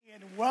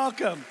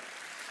Welcome.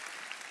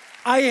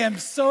 I am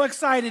so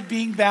excited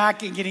being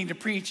back and getting to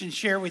preach and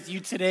share with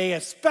you today,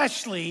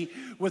 especially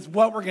with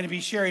what we're going to be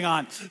sharing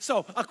on.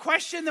 So a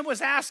question that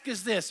was asked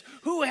is this: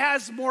 who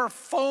has more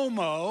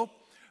FOMO,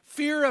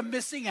 fear of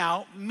missing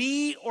out,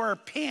 me or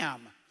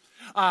Pam?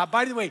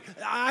 By the way,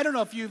 I don't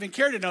know if you even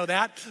care to know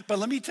that, but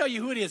let me tell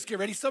you who it is. Get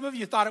ready. Some of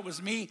you thought it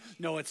was me.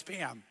 No, it's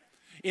Pam.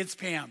 It's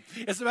Pam.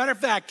 As a matter of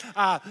fact,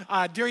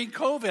 during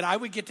COVID, I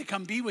would get to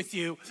come be with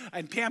you,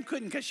 and Pam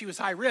couldn't because she was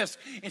high risk.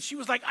 And she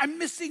was like, I'm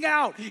missing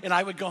out. And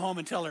I would go home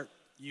and tell her,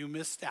 you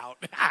missed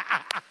out.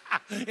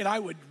 And I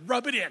would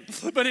rub it in.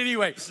 But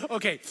anyway,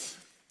 okay.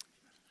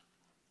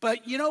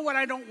 But you know what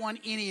I don't want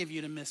any of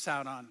you to miss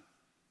out on?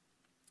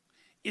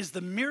 Is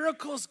the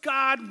miracles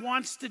God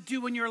wants to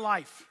do in your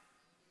life.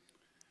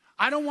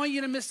 I don't want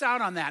you to miss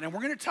out on that. And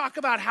we're going to talk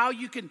about how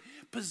you can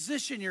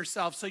position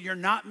yourself so you're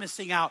not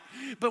missing out.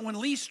 But when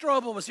Lee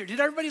Strobel was here, did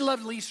everybody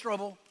love Lee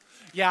Strobel?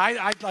 Yeah,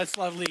 I just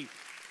love Lee.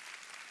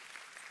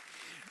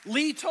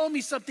 Lee told me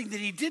something that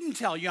he didn't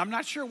tell you. I'm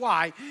not sure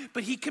why,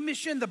 but he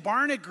commissioned the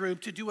Barna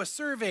Group to do a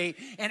survey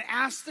and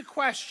ask the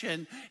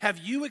question, have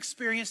you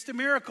experienced a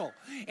miracle?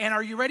 And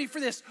are you ready for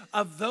this?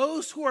 Of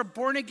those who are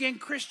born-again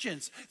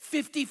Christians,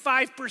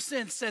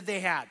 55% said they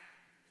had.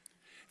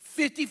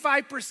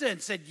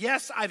 55% said,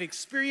 yes, I've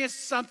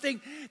experienced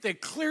something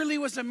that clearly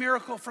was a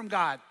miracle from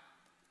God.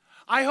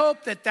 I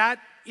hope that that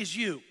is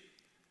you.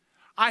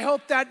 I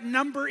hope that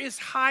number is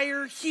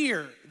higher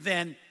here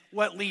than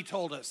what Lee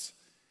told us.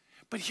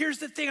 But here's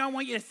the thing I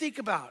want you to think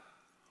about.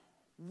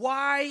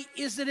 Why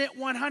isn't it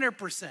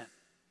 100%?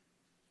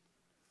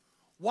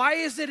 Why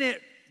isn't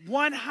it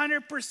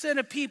 100%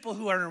 of people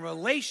who are in a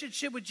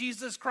relationship with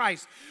Jesus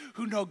Christ,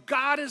 who know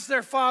God is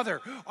their Father,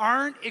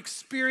 aren't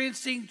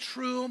experiencing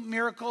true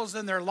miracles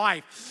in their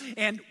life?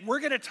 And we're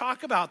going to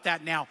talk about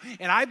that now.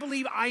 And I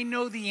believe I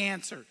know the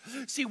answer.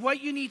 See,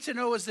 what you need to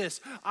know is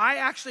this. I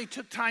actually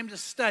took time to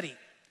study.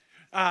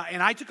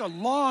 And I took a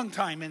long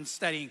time in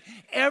studying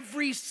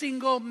every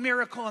single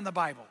miracle in the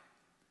Bible.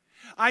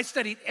 I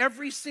studied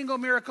every single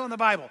miracle in the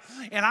Bible,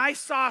 and I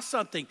saw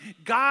something.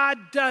 God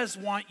does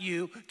want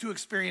you to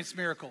experience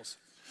miracles.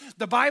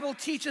 The Bible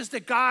teaches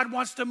that God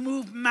wants to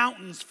move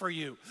mountains for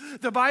you.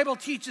 The Bible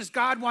teaches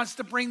God wants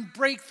to bring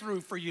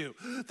breakthrough for you.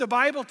 The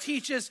Bible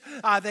teaches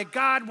that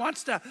God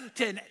wants to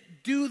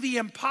do the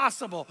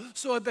impossible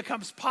so it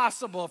becomes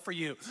possible for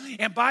you.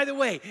 And by the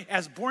way,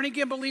 as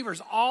born-again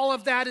believers, all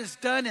of that is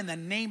done in the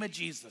name of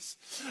Jesus.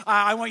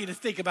 I want you to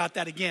think about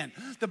that again.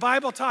 The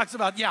Bible talks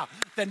about,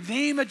 the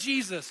name of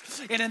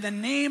Jesus. And in the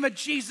name of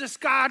Jesus,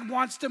 God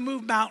wants to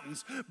move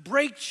mountains,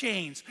 break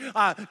chains,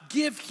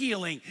 give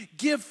healing,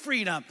 give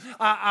freedom,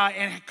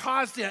 and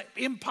cause the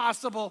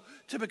impossible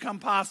to become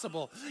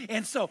possible.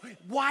 And so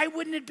why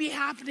wouldn't it be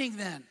happening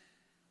then?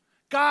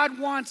 God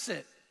wants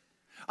it.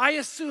 I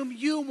assume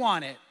you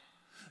want it.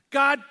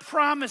 God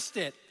promised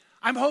it.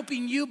 I'm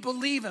hoping you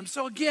believe him.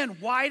 So again,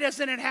 why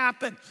doesn't it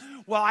happen?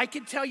 Well, I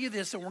can tell you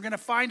this, and we're going to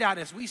find out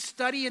as we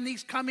study in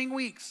these coming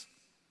weeks.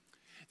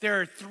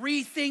 There are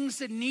 3 things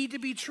that need to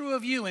be true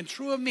of you and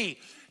true of me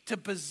to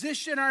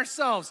position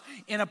ourselves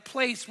in a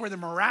place where the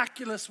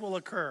miraculous will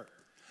occur.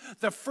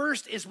 The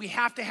first is we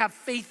have to have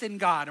faith in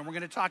God, and we're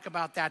going to talk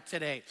about that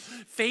today.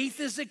 Faith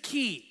is a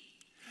key.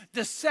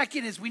 The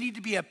second is we need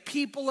to be a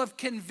people of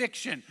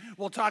conviction.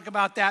 We'll talk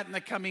about that in the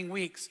coming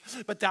weeks.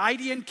 But the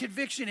idea in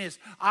conviction is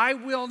I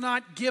will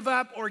not give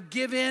up or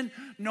give in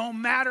no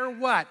matter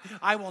what.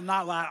 I will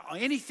not allow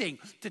anything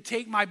to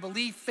take my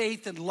belief,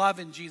 faith, and love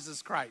in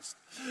Jesus Christ.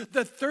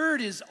 The third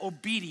is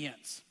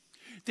obedience.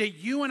 That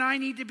you and I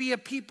need to be a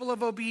people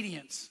of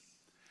obedience.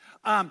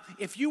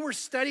 If you were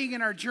studying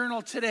in our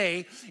journal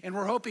today, and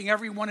we're hoping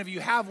every one of you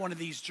have one of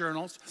these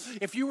journals,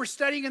 if you were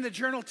studying in the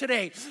journal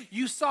today,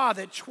 you saw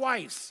that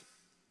twice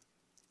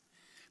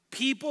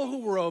people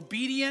who were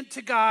obedient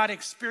to God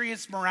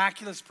experienced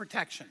miraculous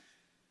protection.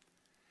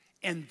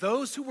 And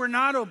those who were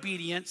not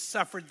obedient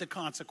suffered the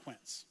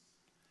consequence.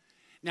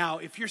 Now,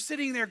 if you're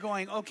sitting there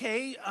going,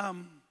 okay,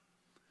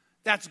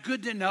 that's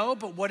good to know,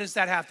 but what does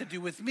that have to do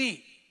with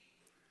me?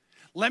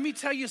 Let me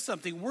tell you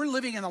something. We're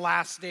living in the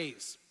last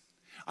days.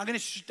 I'm going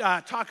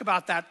to talk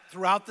about that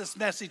throughout this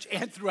message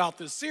and throughout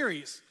this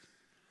series.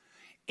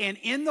 And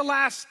in the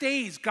last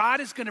days, God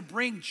is going to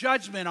bring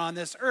judgment on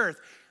this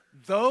earth.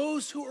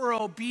 Those who are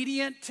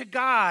obedient to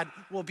God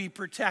will be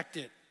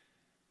protected.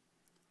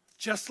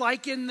 Just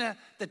like in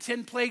the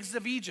 10 plagues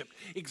of Egypt.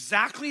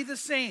 Exactly the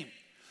same.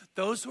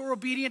 Those who are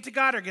obedient to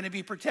God are going to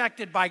be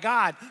protected by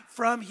God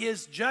from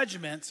his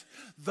judgments.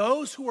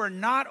 Those who are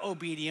not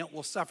obedient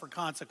will suffer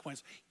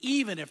consequence,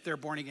 even if they're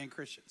born-again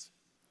Christians.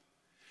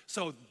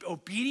 So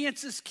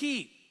obedience is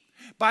key.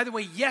 By the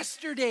way,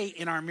 yesterday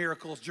in our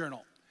miracles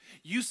journal,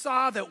 you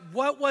saw that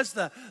what was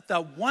the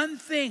one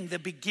thing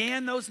that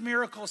began those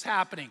miracles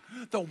happening,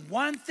 the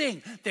one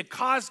thing that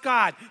caused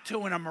God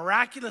to, in a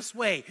miraculous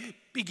way,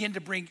 begin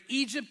to bring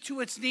Egypt to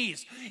its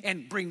knees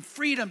and bring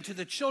freedom to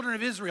the children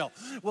of Israel.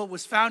 Well, it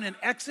was found in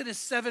Exodus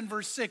 7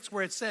 verse 6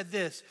 where it said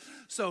this,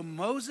 so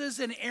Moses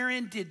and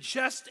Aaron did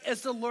just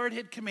as the Lord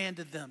had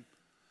commanded them.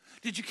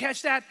 Did you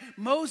catch that?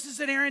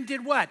 Moses and Aaron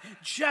did what?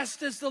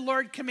 Just as the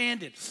Lord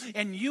commanded.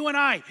 And you and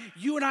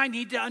I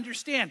need to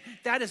understand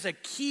that is a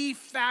key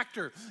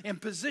factor in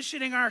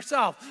positioning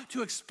ourselves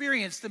to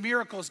experience the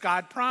miracles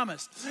God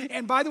promised.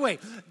 And by the way,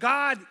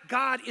 God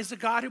is a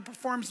God who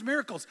performs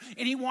miracles,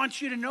 and he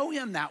wants you to know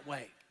him that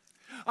way.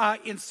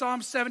 In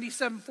Psalm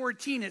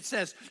 77:14, it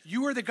says,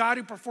 you are the God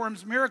who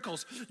performs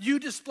miracles. You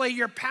display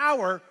your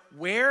power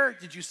where?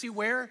 Did you see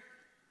where?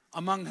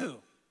 Among who?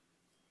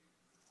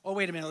 Oh,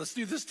 wait a minute. Let's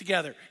do this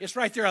together. It's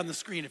right there on the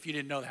screen if you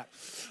didn't know that.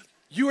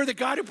 You are the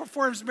God who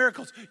performs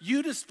miracles.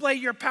 You display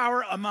your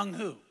power among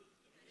who?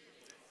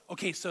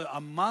 Okay, so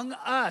among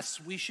us,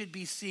 we should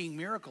be seeing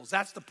miracles.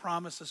 That's the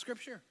promise of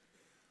Scripture.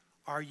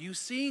 Are you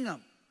seeing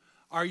them?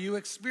 Are you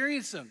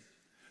experiencing them?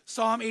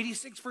 Psalm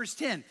 86, verse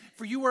 10,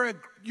 for you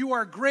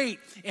are great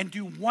and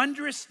do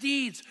wondrous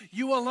deeds.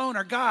 You alone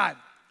are God.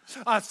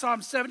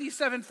 Psalm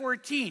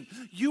 77:14,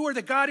 you are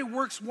the God who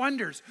works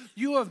wonders.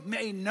 You have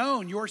made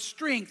known your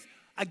strength.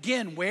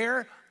 Again,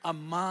 where?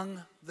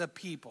 Among the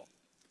people.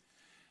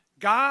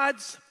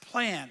 God's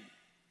plan,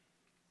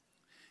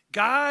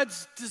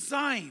 God's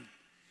design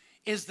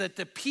is that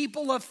the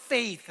people of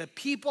faith, the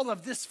people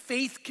of this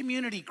faith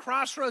community,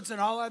 Crossroads and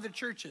all other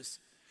churches,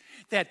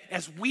 that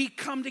as we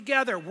come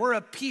together, we're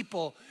a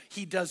people,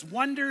 he does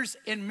wonders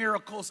and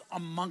miracles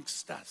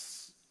amongst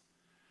us.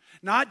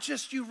 Not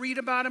just you read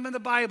about them in the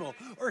Bible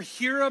or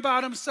hear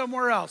about them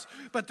somewhere else,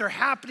 but they're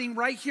happening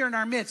right here in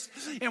our midst.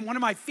 And one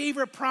of my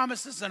favorite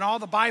promises in all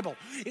the Bible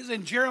is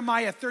in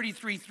Jeremiah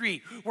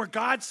 33:3, where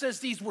God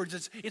says these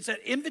words. It's an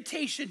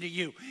invitation to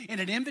you and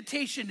an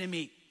invitation to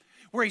me,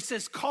 where he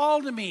says,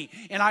 call to me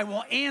and I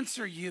will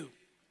answer you.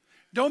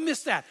 Don't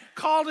miss that.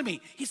 Call to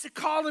me. He said,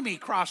 call to me,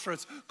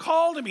 Crossroads.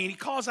 Call to me. And he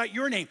calls out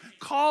your name.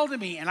 Call to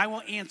me and I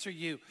will answer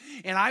you.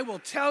 And I will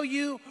tell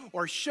you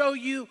or show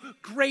you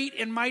great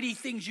and mighty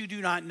things you do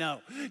not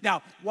know.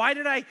 Now, why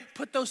did I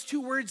put those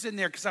two words in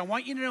there? Because I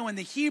want you to know in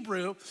the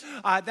Hebrew,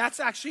 that's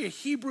actually a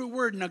Hebrew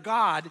word,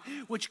 nagad,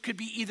 which could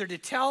be either to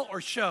tell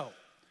or show.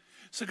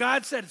 So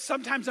God said,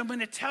 sometimes I'm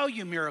going to tell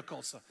you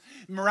miracles,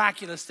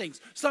 miraculous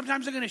things.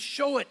 Sometimes I'm going to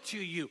show it to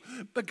you.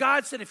 But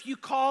God said, if you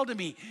call to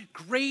me,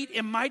 great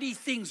and mighty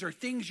things are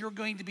things you're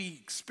going to be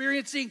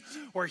experiencing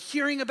or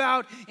hearing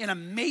about in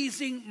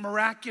amazing,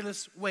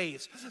 miraculous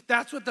ways.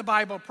 That's what the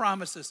Bible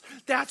promises.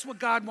 That's what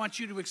God wants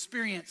you to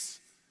experience.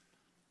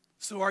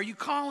 So are you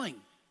calling?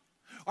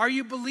 Are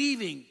you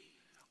believing?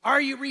 Are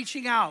you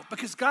reaching out?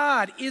 Because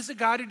God is a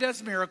God who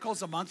does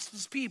miracles amongst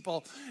his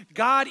people.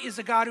 God is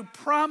a God who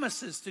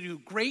promises to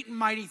do great and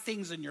mighty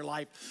things in your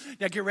life.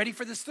 Now get ready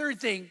for this third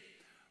thing.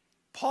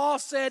 Paul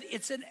said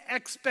it's an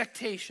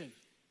expectation.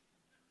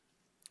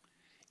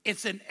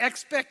 It's an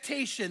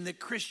expectation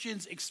that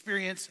Christians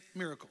experience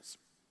miracles.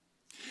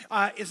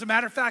 As a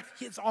matter of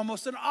fact, it's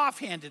almost an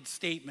offhanded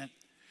statement.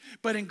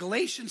 But in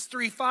Galatians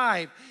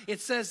 3:5,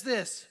 it says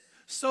this.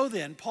 So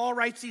then, Paul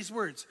writes these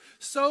words.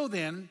 So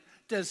then,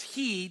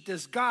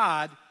 does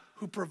God,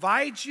 who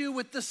provides you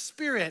with the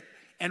Spirit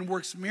and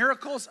works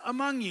miracles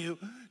among you,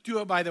 do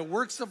it by the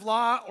works of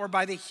law or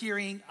by the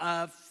hearing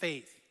of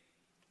faith?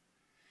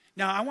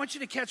 Now, I want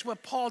you to catch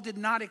what Paul did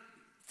not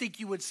think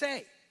you would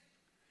say.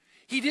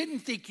 He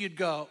didn't think you'd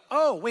go,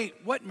 oh, wait,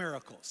 what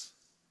miracles?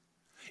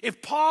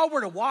 If Paul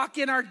were to walk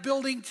in our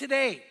building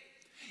today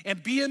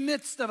and be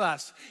amidst of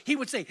us, he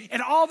would say,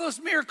 and all those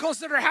miracles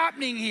that are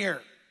happening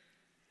here,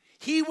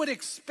 he would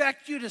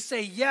expect you to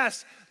say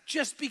yes,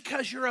 just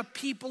because you're a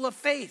people of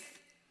faith,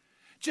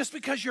 just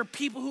because you're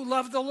people who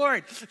love the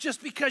Lord,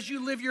 just because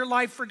you live your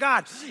life for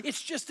God.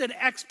 It's just an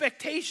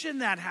expectation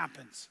that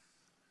happens.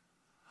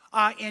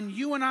 And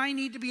you and I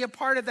need to be a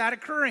part of that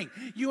occurring.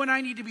 You and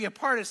I need to be a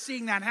part of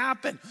seeing that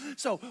happen.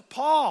 So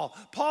Paul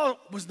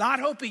was not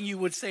hoping you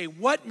would say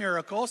what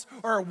miracles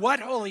or what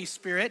Holy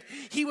Spirit.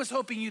 He was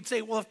hoping you'd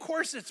say, well, of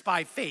course it's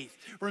by faith.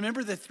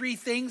 Remember the three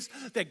things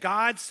that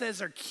God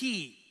says are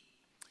key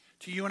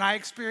to you and I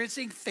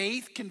experiencing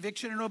faith,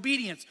 conviction, and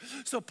obedience.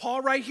 So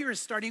Paul right here is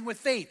starting with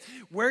faith.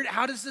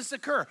 How does this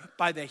occur?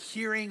 By the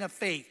hearing of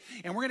faith.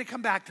 And we're going to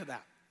come back to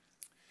that.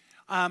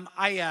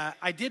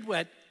 I did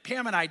what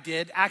Pam and I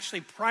did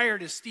actually prior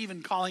to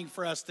Stephen calling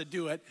for us to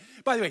do it.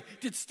 By the way,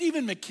 did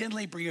Stephen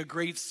McKinley bring a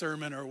great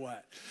sermon or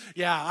what?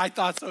 Yeah, I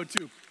thought so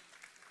too.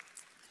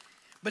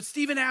 But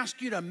Stephen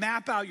asked you to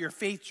map out your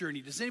faith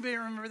journey. Does anybody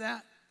remember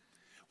that?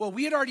 Well,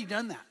 we had already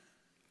done that.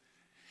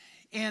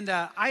 And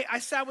I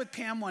sat with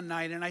Pam one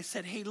night and I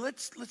said, hey,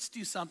 let's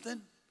do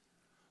something.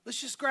 Let's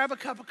just grab a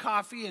cup of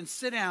coffee and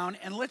sit down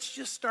and let's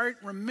just start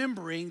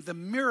remembering the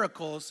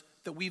miracles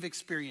that we've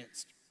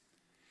experienced.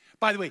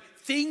 By the way,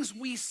 things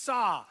we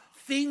saw,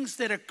 things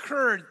that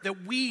occurred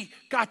that we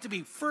got to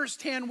be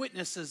firsthand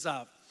witnesses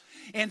of.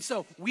 And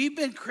so we've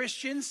been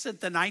Christians since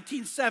the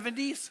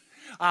 1970s.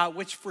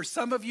 Which for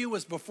some of you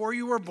was before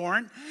you were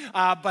born.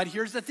 But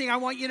here's the thing I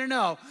want you to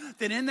know,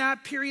 that in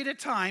that period of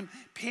time,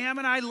 Pam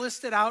and I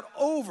listed out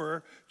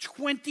over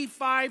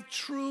 25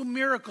 true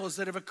miracles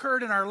that have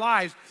occurred in our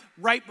lives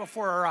right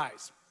before our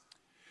eyes.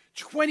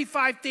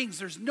 25 things.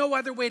 There's no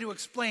other way to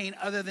explain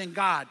other than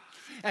God.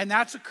 And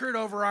that's occurred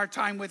over our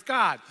time with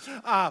God.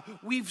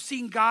 We've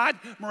seen God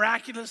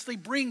miraculously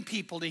bring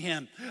people to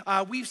him.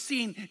 We've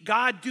seen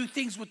God do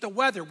things with the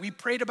weather. We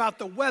prayed about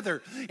the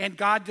weather, and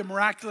God did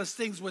miraculous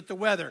things with the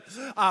weather.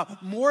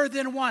 More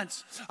than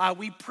once,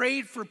 we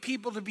prayed for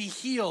people to be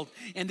healed,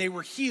 and they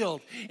were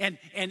healed. And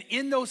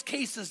in those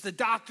cases, the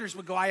doctors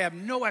would go, I have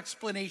no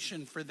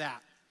explanation for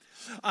that.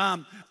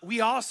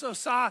 We also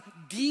saw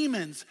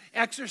demons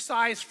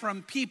exorcised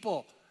from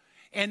people,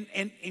 and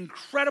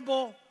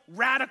incredible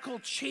radical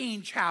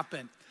change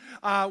happen.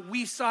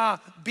 We saw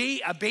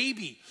a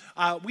baby.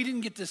 We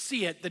didn't get to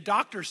see it. The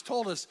doctors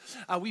told us.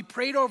 We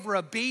prayed over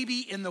a baby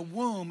in the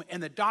womb,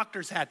 and the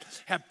doctors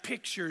have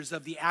pictures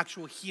of the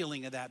actual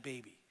healing of that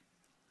baby.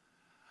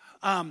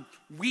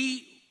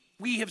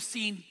 We have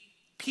seen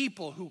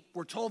people who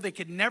were told they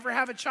could never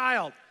have a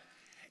child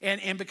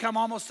and become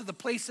almost to the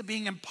place of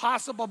being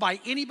impossible by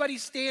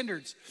anybody's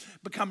standards,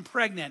 become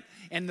pregnant,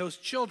 and those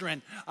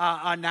children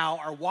now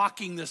are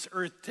walking this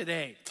earth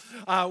today.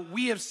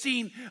 We have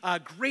seen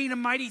great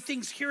and mighty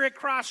things here at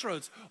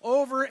Crossroads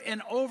over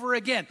and over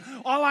again.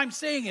 All I'm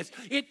saying is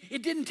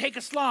it didn't take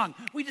us long.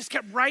 We just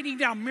kept writing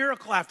down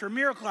miracle after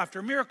miracle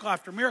after miracle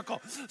after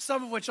miracle,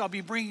 some of which I'll be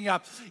bringing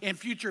up in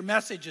future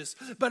messages.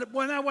 But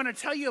what I want to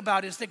tell you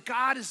about is that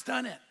God has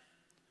done it.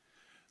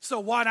 So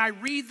when I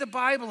read the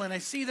Bible and I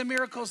see the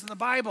miracles in the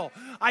Bible,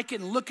 I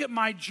can look at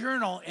my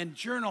journal and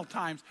journal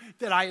times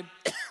that I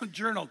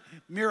journaled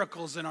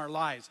miracles in our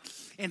lives.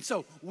 And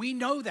so we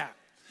know that.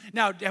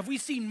 Now, have we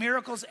seen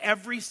miracles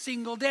every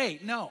single day?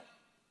 No.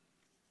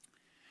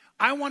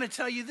 I want to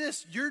tell you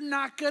this, you're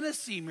not going to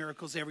see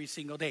miracles every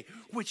single day,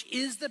 which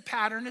is the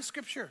pattern of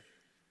Scripture.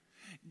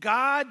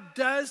 God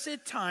does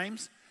at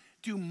times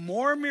do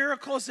more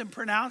miracles in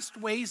pronounced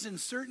ways in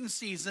certain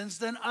seasons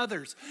than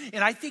others.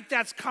 And I think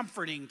that's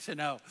comforting to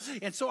know.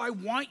 And so I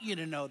want you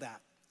to know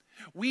that.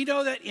 We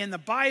know that in the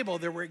Bible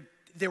there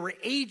were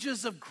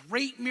ages of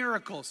great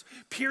miracles,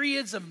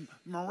 periods of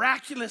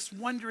miraculous,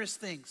 wondrous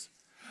things.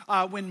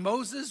 When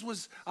Moses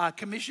was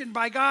commissioned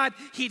by God,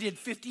 he did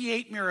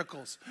 58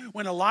 miracles.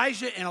 When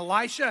Elijah and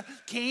Elisha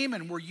came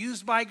and were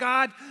used by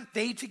God,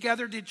 they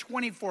together did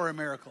 24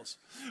 miracles.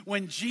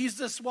 When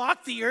Jesus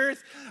walked the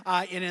earth,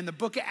 and in the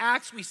book of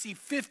Acts, we see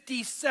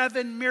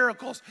 57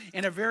 miracles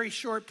in a very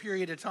short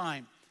period of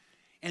time.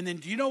 And then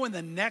do you know when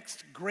the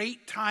next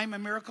great time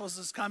of miracles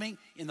is coming?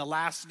 In the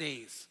last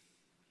days.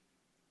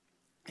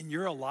 And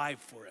you're alive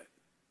for it.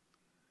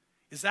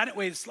 Is that it?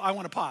 Wait, I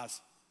want to pause.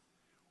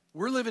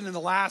 We're living in the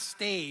last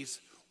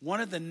days. One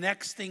of the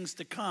next things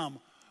to come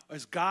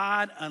is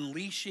God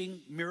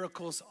unleashing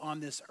miracles on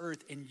this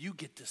earth, and you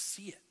get to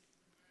see it.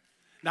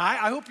 Now,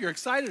 I hope you're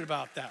excited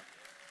about that.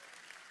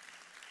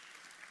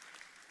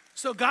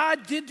 So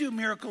God did do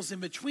miracles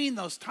in between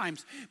those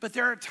times, but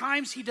there are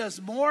times he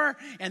does more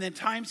and then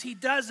times he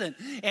doesn't.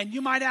 And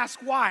you might ask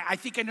why. I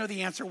think I know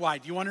the answer why.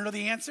 Do you want to know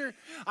the answer?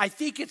 I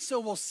think it's so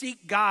we'll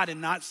seek God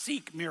and not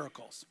seek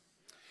miracles.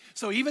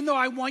 So even though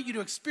I want you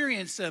to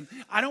experience them,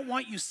 I don't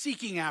want you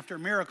seeking after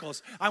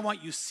miracles. I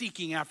want you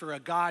seeking after a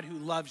God who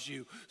loves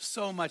you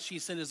so much he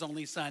sent his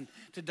only son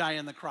to die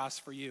on the cross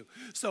for you.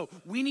 So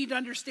we need to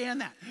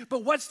understand that.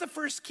 But what's the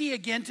first key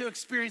again to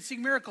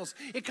experiencing miracles?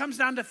 It comes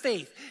down to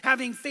faith,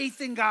 having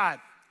faith in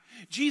God.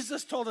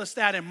 Jesus told us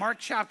that in Mark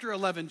chapter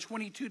 11,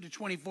 22 to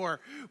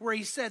 24, where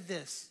he said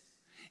this,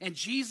 and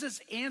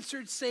Jesus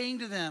answered saying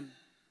to them,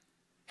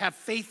 have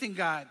faith in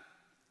God.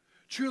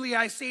 Truly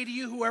I say to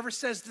you, whoever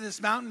says to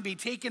this mountain, be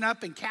taken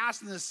up and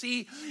cast in the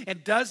sea,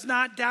 and does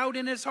not doubt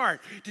in his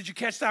heart. Did you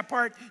catch that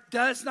part?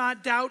 Does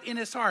not doubt in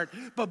his heart,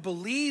 but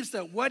believes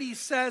that what he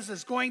says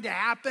is going to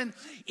happen,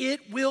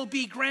 it will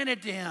be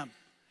granted to him.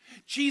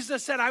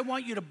 Jesus said, I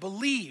want you to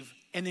believe,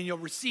 and then you'll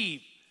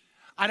receive.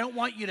 I don't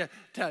want you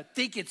to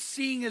think it's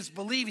seeing is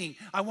believing.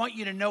 I want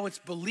you to know it's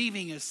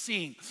believing is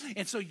seeing.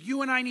 And so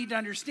you and I need to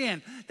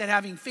understand that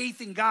having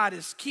faith in God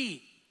is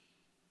key.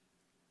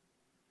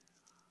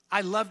 I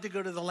love to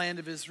go to the land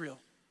of Israel.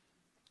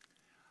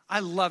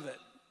 I love it.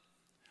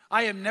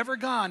 I have never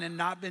gone and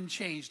not been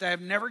changed. I have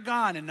never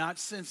gone and not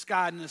sensed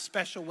God in a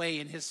special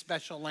way in his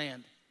special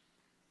land.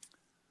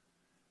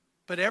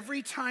 But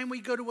every time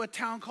we go to a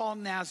town called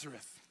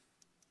Nazareth,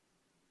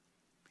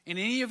 and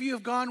any of you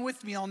have gone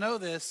with me, I'll know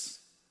this,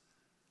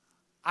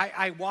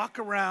 I walk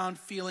around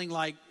feeling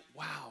like,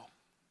 wow,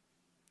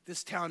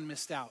 this town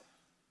missed out.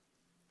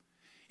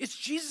 It's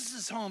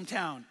Jesus'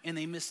 hometown, and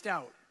they missed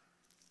out.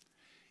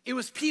 It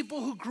was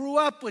people who grew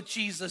up with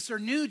Jesus or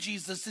knew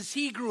Jesus as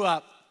he grew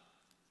up,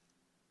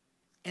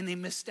 and they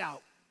missed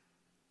out.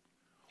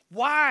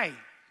 Why?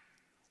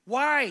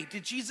 Why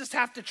did Jesus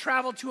have to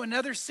travel to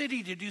another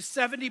city to do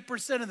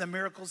 70% of the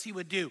miracles he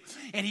would do?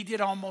 And he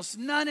did almost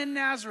none in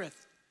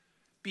Nazareth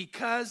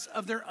because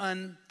of their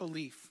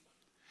unbelief.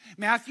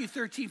 Matthew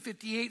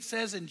 13:58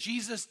 says, and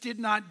Jesus did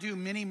not do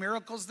many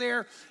miracles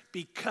there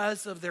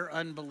because of their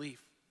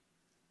unbelief.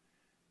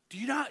 Do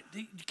you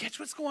catch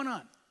what's going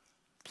on?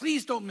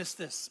 Please don't miss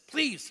this.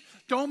 Please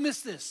don't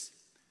miss this.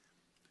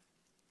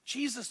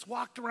 Jesus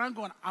walked around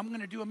going, I'm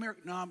going to do a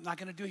miracle. No, I'm not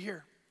going to do it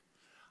here.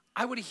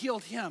 I would have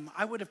healed him.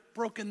 I would have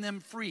broken them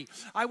free.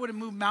 I would have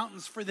moved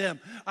mountains for them.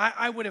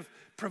 I would have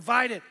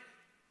provided.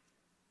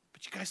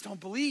 But you guys don't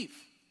believe.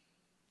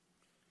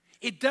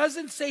 It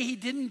doesn't say he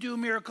didn't do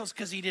miracles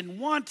because he didn't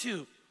want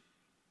to.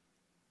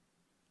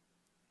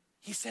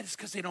 He said it's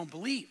because they don't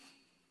believe.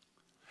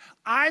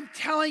 I'm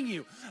telling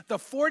you, the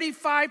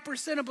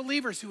 45% of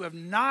believers who have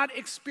not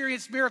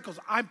experienced miracles,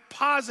 I'm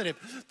positive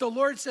the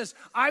Lord says,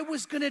 I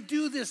was going to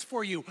do this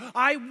for you.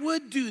 I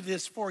would do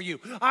this for you.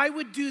 I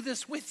would do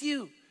this with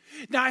you.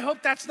 Now, I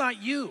hope that's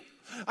not you.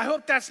 I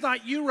hope that's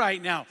not you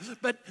right now.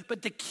 But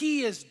the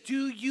key is,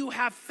 do you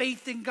have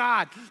faith in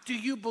God? Do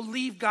you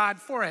believe God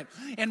for it?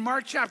 In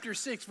Mark chapter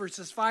 6,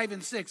 verses 5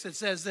 and 6, it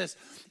says this,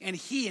 and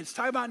it's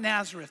talking about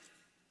Nazareth.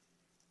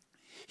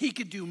 He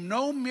could do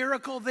no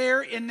miracle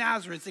there in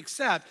Nazareth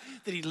except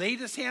that he laid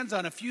his hands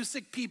on a few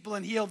sick people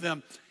and healed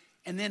them.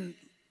 And then,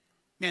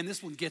 man,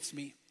 this one gets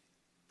me.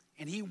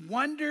 And he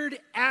wondered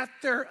at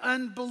their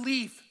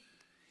unbelief.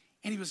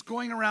 And he was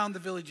going around the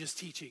villages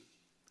teaching.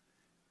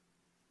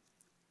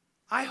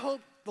 I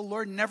hope the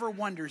Lord never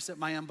wonders at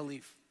my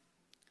unbelief.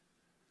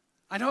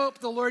 I hope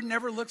the Lord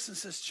never looks and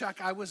says,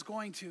 Chuck, I was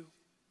going to.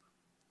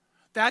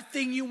 That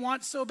thing you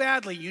want so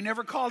badly, you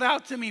never called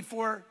out to me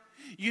for.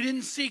 You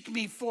didn't seek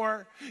me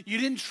for, you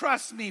didn't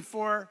trust me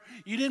for,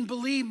 you didn't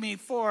believe me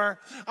for.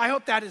 I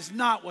hope that is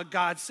not what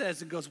God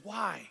says and goes,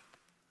 why?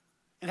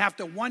 And have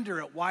to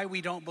wonder at why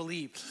we don't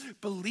believe.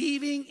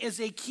 Believing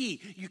is a key.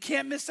 You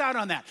can't miss out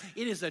on that.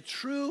 It is a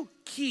true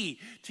key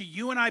to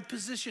you and I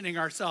positioning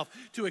ourselves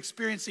to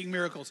experiencing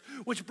miracles.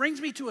 Which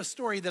brings me to a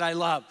story that I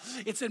love.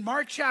 It's in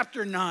Mark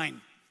chapter 9.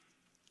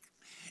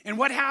 And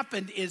what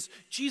happened is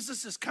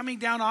Jesus is coming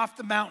down off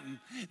the mountain.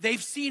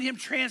 They've seen him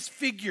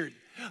transfigured.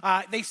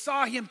 They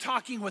saw him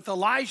talking with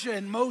Elijah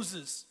and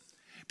Moses.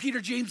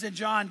 Peter, James, and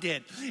John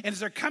did. And as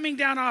they're coming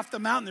down off the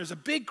mountain, there's a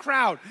big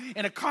crowd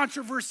and a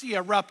controversy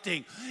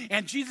erupting.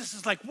 And Jesus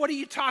is like, what are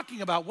you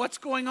talking about? What's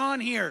going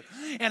on here?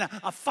 And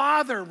a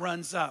father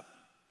runs up.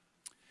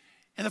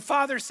 And the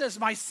father says,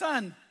 my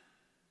son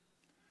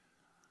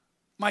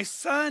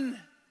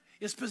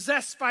is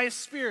possessed by a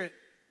spirit.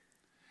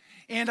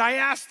 And I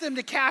asked them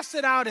to cast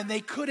it out, and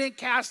they couldn't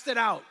cast it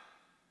out.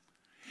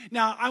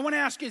 Now, I want to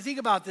ask you to think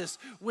about this.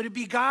 Would it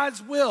be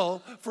God's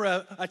will for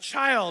a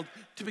child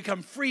to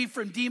become free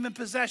from demon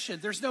possession?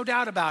 There's no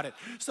doubt about it.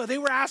 So they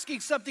were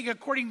asking something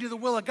according to the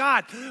will of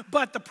God.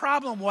 But the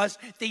problem was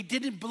they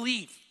didn't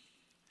believe.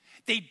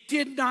 They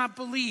did not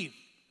believe.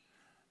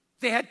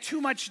 They had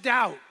too much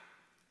doubt.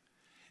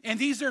 And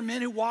these are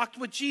men who walked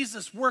with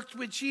Jesus, worked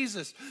with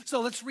Jesus.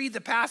 So let's read the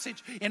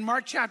passage. In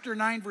Mark chapter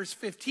 9, verse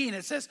 15,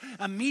 it says,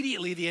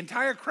 immediately the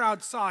entire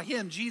crowd saw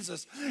him,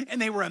 Jesus,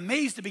 and they were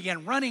amazed and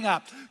began running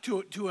up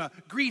to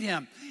greet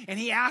him. And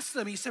he asked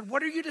them, he said,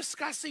 what are you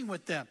discussing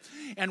with them?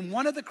 And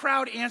one of the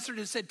crowd answered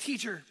and said,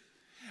 Teacher,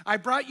 I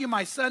brought you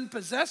my son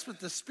possessed with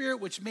the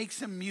spirit which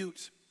makes him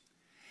mute.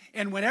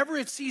 And whenever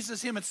it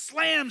seizes him, it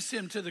slams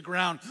him to the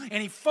ground,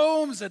 and he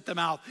foams at the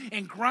mouth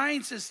and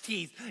grinds his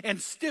teeth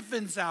and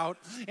stiffens out.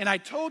 And I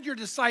told your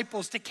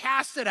disciples to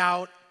cast it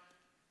out,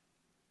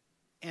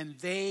 and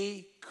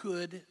they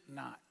could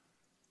not.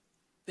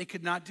 They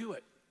could not do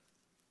it.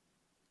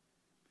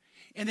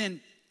 And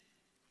then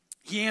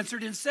he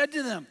answered and said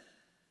to them,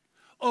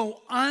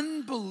 O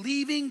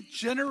unbelieving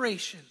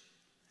generation,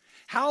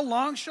 how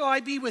long shall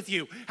I be with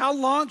you? How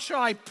long shall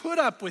I put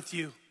up with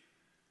you?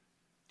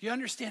 Do you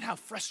understand how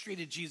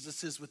frustrated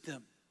Jesus is with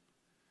them?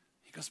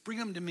 He goes, bring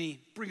him to me,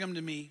 bring him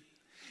to me.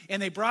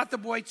 And they brought the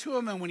boy to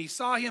him, and when he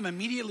saw him,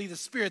 immediately the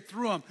spirit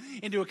threw him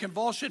into a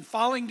convulsion,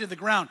 falling to the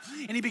ground.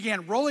 And he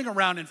began rolling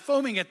around and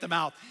foaming at the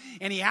mouth.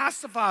 And he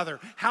asked the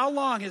father, how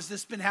long has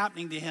this been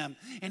happening to him?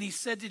 And he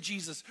said to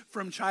Jesus,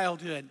 from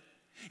childhood.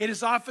 It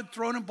has often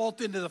thrown him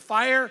both into the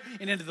fire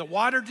and into the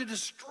water to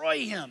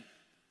destroy him.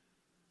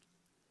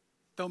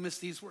 Don't miss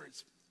these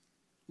words.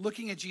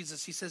 Looking at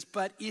Jesus, he says,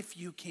 but if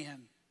you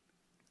can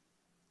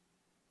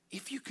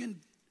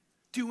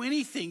do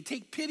anything,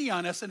 take pity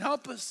on us and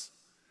help us.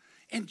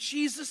 And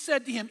Jesus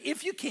said to him,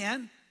 if you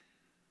can,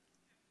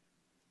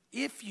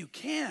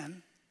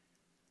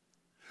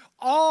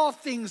 all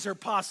things are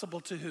possible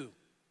to who?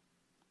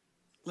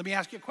 Let me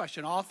ask you a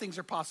question. All things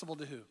are possible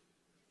to who?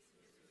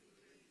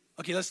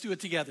 Okay, let's do it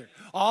together.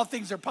 All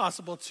things are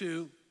possible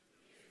to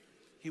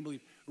you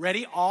believe.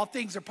 Ready? All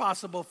things are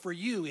possible for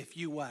you if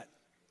you what?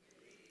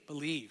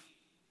 Believe.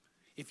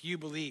 If you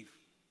believe.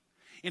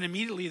 And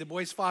immediately the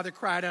boy's father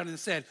cried out and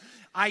said,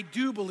 I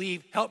do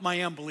believe, help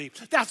my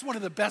unbelief. That's one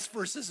of the best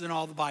verses in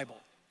all the Bible.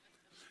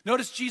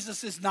 Notice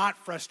Jesus is not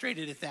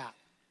frustrated at that.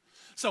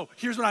 So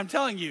here's what I'm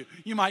telling you.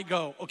 You might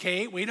go,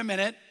 okay, wait a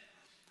minute.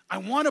 I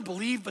want to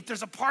believe, but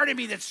there's a part of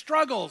me that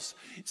struggles.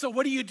 So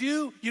what do?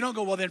 You don't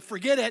go, well, then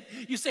forget it.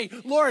 You say,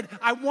 Lord,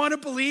 I want to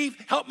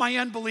believe, help my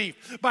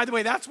unbelief. By the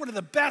way, that's one of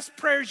the best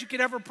prayers you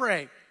could ever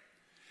pray.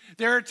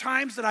 There are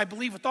times that I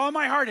believe with all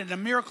my heart in a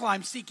miracle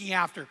I'm seeking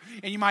after.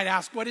 And you might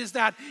ask, what is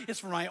that?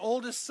 It's for my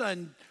oldest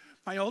son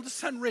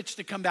Rich,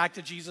 to come back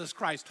to Jesus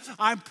Christ.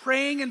 I'm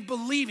praying and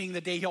believing the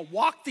day he'll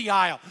walk the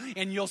aisle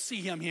and you'll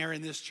see him here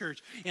in this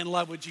church in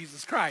love with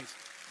Jesus Christ.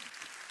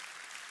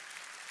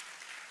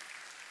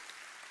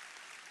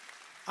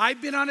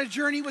 I've been on a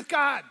journey with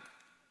God.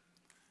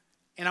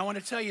 And I want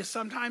to tell you,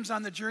 sometimes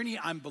on the journey,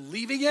 I'm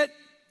believing it.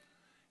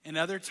 And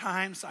other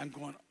times, I'm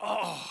going,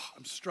 oh,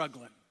 I'm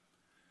struggling.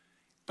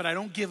 But I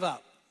don't give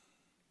up.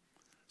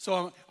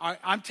 So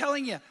I'm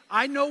telling you,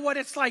 I know what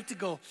it's like to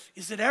go,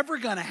 is it ever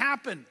going to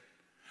happen?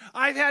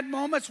 I've had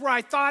moments where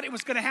I thought it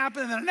was going to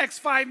happen in the next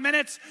 5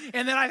 minutes,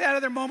 and then I've had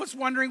other moments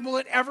wondering, will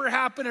it ever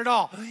happen at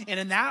all? And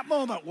in that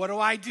moment, what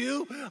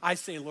do? I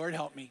say, Lord,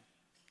 help me.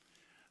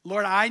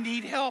 Lord, I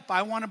need help.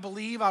 I want to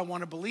believe, I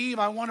want to believe,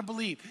 I want to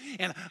believe.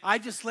 And I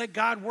just let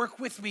God work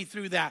with me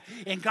through that.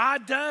 And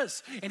God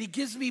does. And he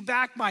gives me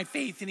back my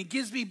faith, and he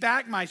gives me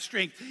back my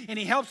strength, and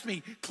he helps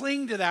me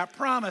cling to that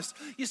promise.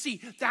 You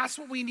see, that's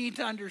what we need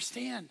to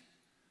understand.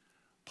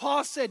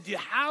 Paul said,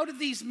 how do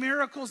these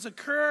miracles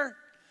occur?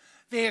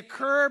 They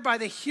occur by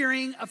the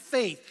hearing of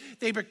faith.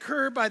 They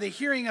occur by the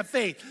hearing of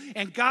faith.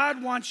 And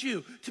God wants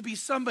you to be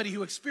somebody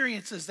who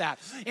experiences that.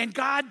 And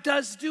God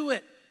does do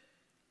it.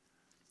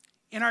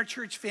 In our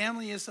church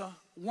family is a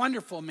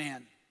wonderful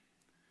man,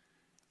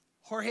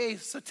 Jorge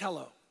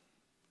Sotelo.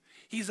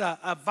 He's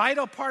a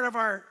vital part of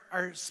our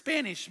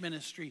Spanish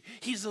ministry.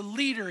 He's a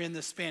leader in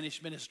the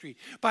Spanish ministry.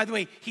 By the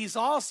way, he's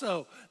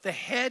also the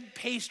head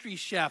pastry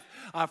chef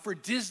for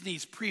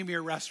Disney's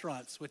premier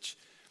restaurants, which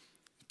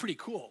is pretty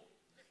cool.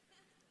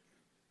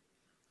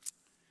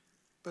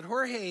 But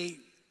Jorge,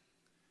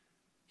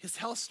 his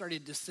health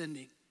started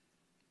descending.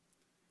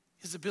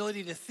 His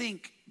ability to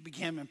think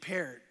became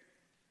impaired.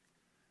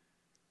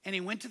 And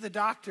he went to the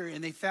doctor,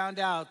 and they found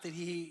out that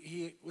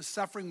he was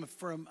suffering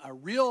from a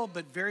real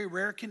but very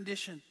rare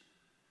condition.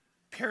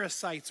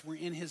 Parasites were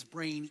in his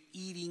brain,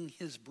 eating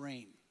his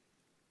brain.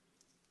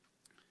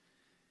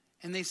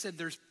 And they said,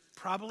 there's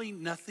probably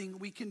nothing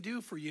we can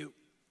do for you.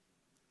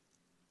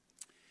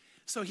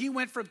 So he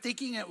went from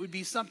thinking it would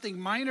be something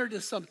minor to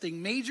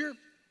something major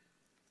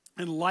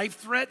and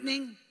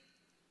life-threatening,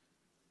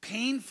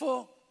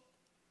 painful,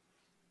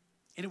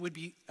 and it would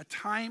be a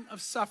time of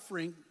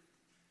suffering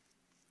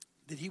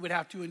that he would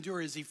have to endure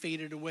as he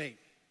faded away.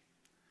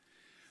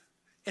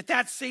 At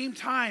that same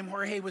time,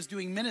 Jorge was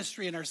doing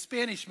ministry in our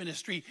Spanish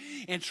ministry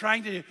and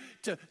trying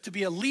to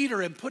be a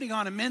leader and putting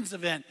on a men's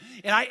event.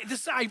 And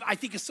I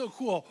think is so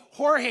cool.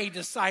 Jorge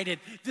decided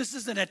this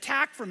is an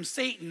attack from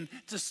Satan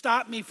to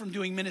stop me from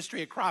doing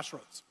ministry at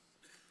Crossroads.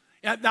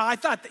 Now, I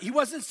thought that he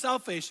wasn't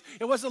selfish.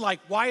 It wasn't like,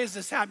 why is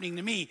this happening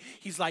to me?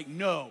 He's like,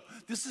 no,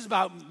 this is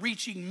about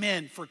reaching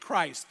men for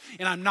Christ,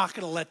 and I'm not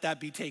going to let that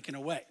be taken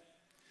away.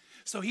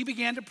 So he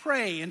began to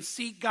pray and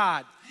seek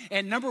God.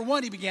 And number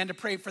one, he began to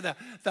pray for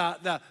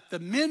the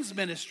men's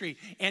ministry.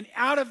 And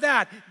out of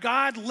that,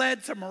 God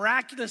led to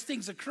miraculous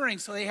things occurring.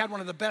 So they had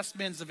one of the best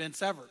men's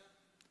events ever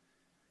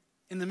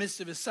in the midst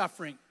of his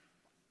suffering.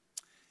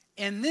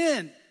 And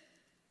then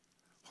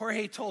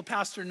Jorge told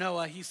Pastor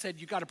Noah, he said,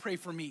 you got to pray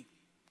for me.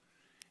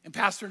 And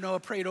Pastor Noah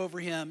prayed over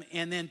him.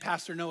 And then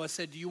Pastor Noah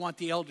said, do you want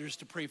the elders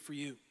to pray for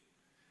you?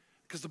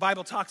 Because the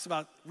Bible talks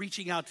about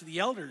reaching out to the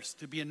elders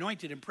to be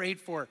anointed and prayed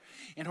for.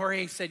 And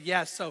Jorge said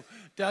yes. So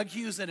Doug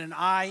Hewson and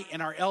I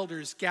and our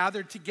elders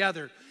gathered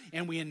together,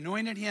 and we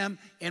anointed him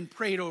and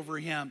prayed over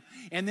him.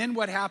 And then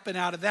what happened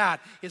out of that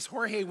is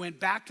Jorge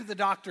went back to the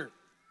doctor.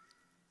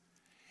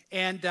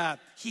 And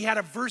he had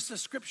a verse of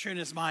scripture in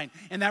his mind.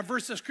 And that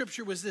verse of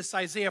scripture was this,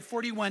 Isaiah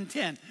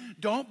 41:10.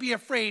 Don't be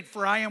afraid,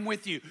 for I am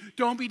with you.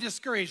 Don't be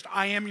discouraged.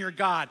 I am your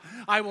God.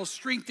 I will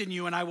strengthen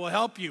you and I will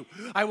help you.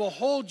 I will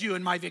hold you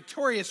in my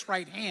victorious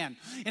right hand.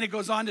 And it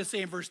goes on to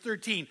say in verse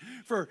 13,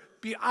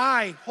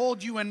 I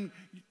hold you in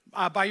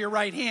by your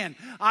right hand.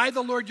 I,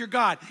 the Lord your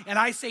God. And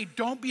I say,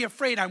 don't be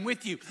afraid, I'm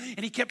with you.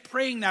 And he kept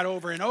praying that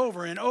over and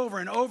over and over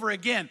and over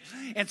again.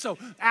 And so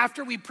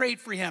after we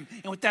prayed for him,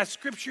 and with that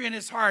scripture in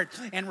his heart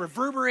and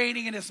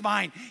reverberating in his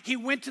mind, he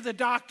went to the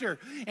doctor,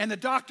 and the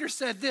doctor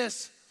said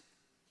this,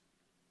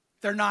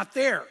 they're not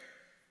there.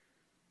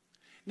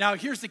 Now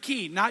here's the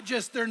key, not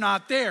just they're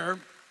not there.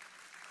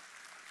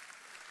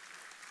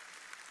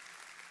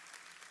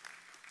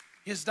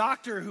 His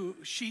doctor,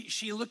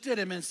 she looked at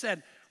him and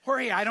said,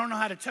 Jorge, I don't know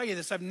how to tell you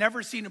this. I've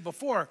never seen it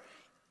before.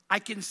 I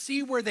can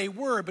see where they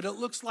were, but it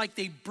looks like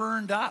they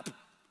burned up.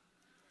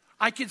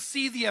 I could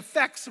see the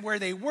effects where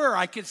they were.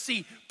 I could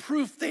see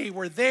proof they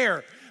were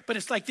there, but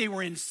it's like they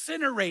were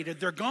incinerated.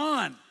 They're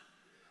gone.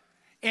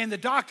 And the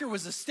doctor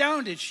was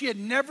astounded. She had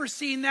never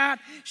seen that.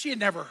 She had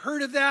never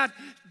heard of that,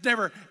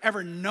 never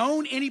ever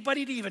known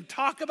anybody to even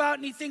talk about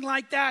anything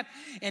like that.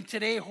 And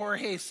today,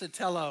 Jorge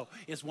Sotelo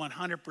is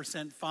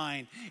 100%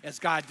 fine as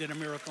God did a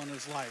miracle in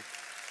his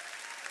life.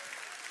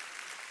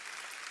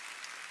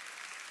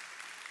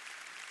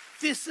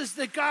 This is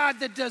the God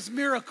that does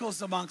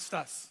miracles amongst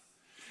us.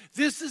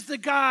 This is the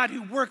God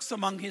who works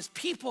among his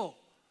people.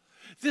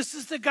 This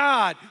is the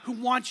God who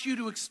wants you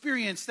to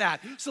experience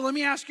that. So let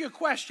me ask you a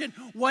question.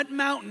 What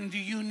mountain do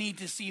you need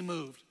to see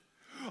moved?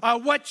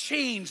 What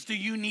chains do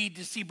you need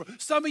to see?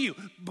 Some of you,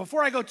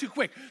 before I go too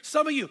quick,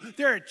 some of you,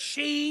 there are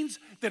chains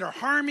that are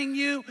harming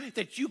you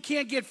that you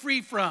can't get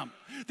free from.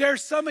 There are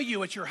some of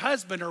you, it's your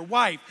husband or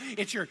wife,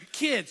 it's your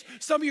kids.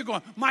 Some of you are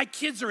going, my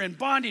kids are in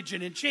bondage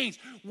and in chains.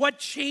 What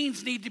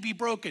chains need to be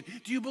broken?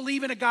 Do you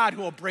believe in a God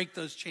who will break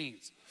those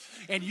chains?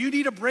 And you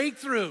need a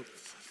breakthrough.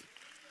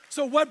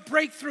 So what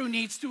breakthrough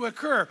needs to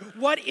occur?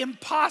 What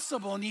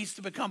impossible needs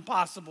to become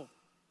possible?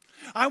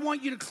 I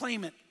want you to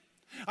claim it.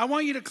 I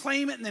want you to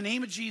claim it in the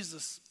name of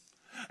Jesus.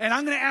 And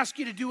I'm going to ask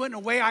you to do it in a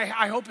way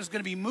I hope is going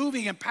to be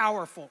moving and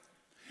powerful.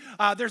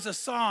 There's a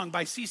song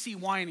by C.C.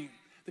 Winans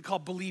that's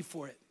called Believe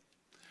For It.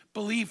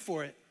 Believe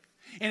for it.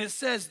 And it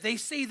says, they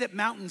say that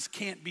mountains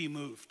can't be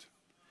moved.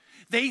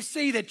 They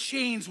say that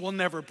chains will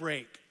never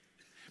break.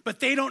 But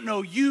they don't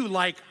know you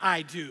like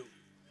I do.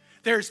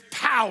 There's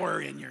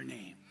power in your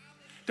name.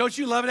 Don't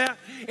you love that?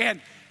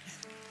 And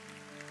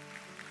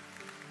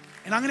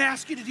I'm going to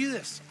ask you to do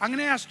this. I'm going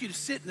to ask you to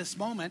sit in this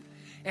moment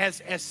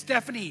as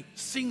Stephanie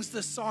sings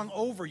this song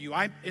over you.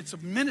 It's a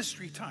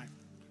ministry time.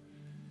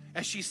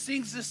 As she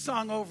sings this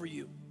song over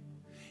you.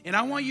 And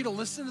I want you to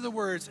listen to the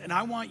words, and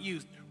I want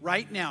you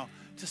right now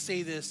to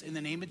say this, in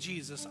the name of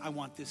Jesus, I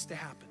want this to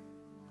happen.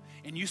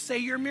 And you say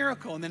your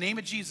miracle, in the name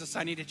of Jesus,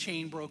 I need a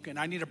chain broken.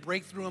 I need a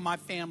breakthrough in my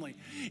family.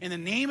 In the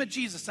name of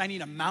Jesus, I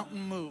need a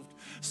mountain moved.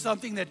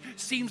 Something that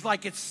seems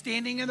like it's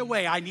standing in the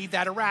way, I need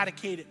that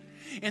eradicated.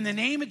 In the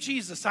name of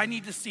Jesus, I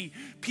need to see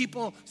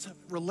people,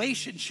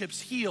 relationships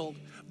healed,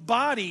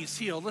 bodies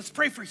healed. Let's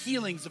pray for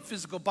healings of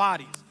physical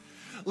bodies.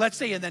 Let's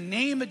say in the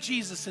name of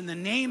Jesus, in the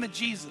name of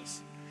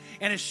Jesus.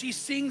 And as she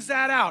sings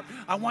that out,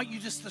 I want you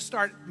just to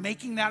start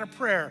making that a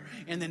prayer.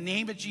 In the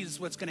name of Jesus,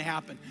 what's going to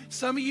happen?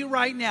 Some of you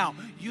right now,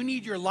 you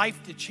need your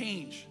life to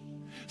change.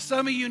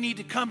 Some of you need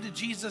to come to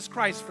Jesus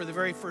Christ for the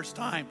very first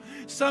time.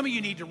 Some of you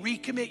need to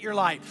recommit your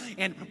life.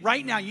 And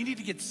right now, you need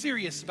to get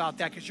serious about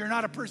that because you're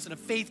not a person of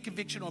faith,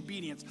 conviction,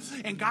 obedience.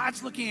 And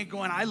God's looking at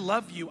going, I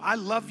love you. I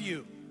love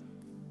you.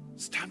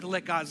 It's time to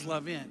let God's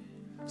love in.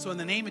 So in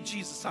the name of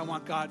Jesus, I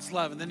want God's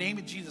love. In the name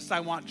of Jesus, I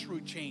want true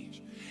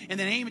change. In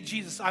the name of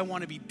Jesus, I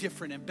want to be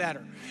different and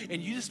better.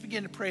 And you just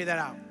begin to pray that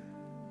out.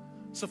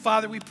 So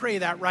Father, we pray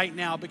that right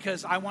now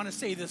because I want to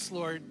say this,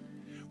 Lord.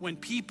 When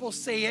people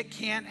say it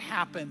can't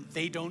happen,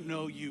 they don't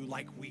know you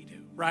like we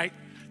do, right?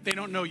 They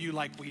don't know you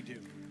like we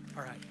do.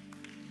 All right.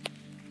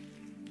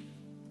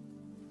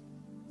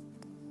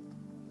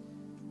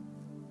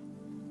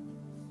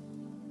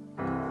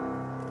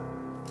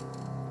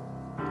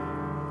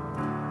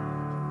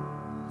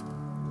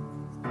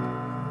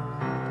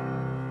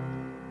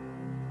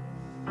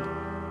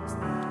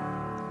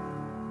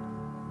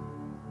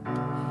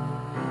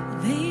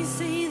 They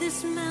say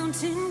this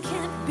mountain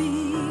can't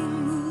be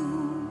moved.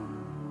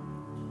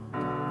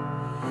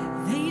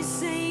 They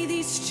say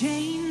these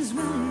chains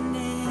will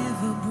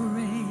never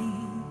break.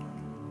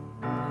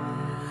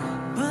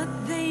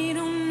 But they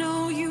don't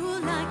know you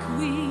like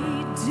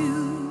we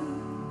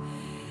do.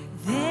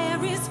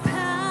 There is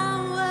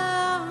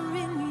power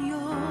in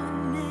your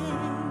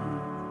name.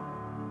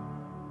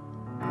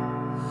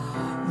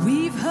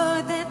 We've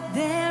heard that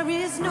there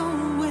is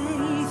no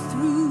way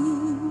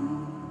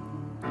through.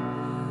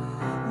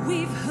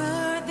 We've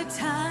heard the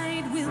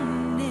tide will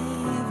never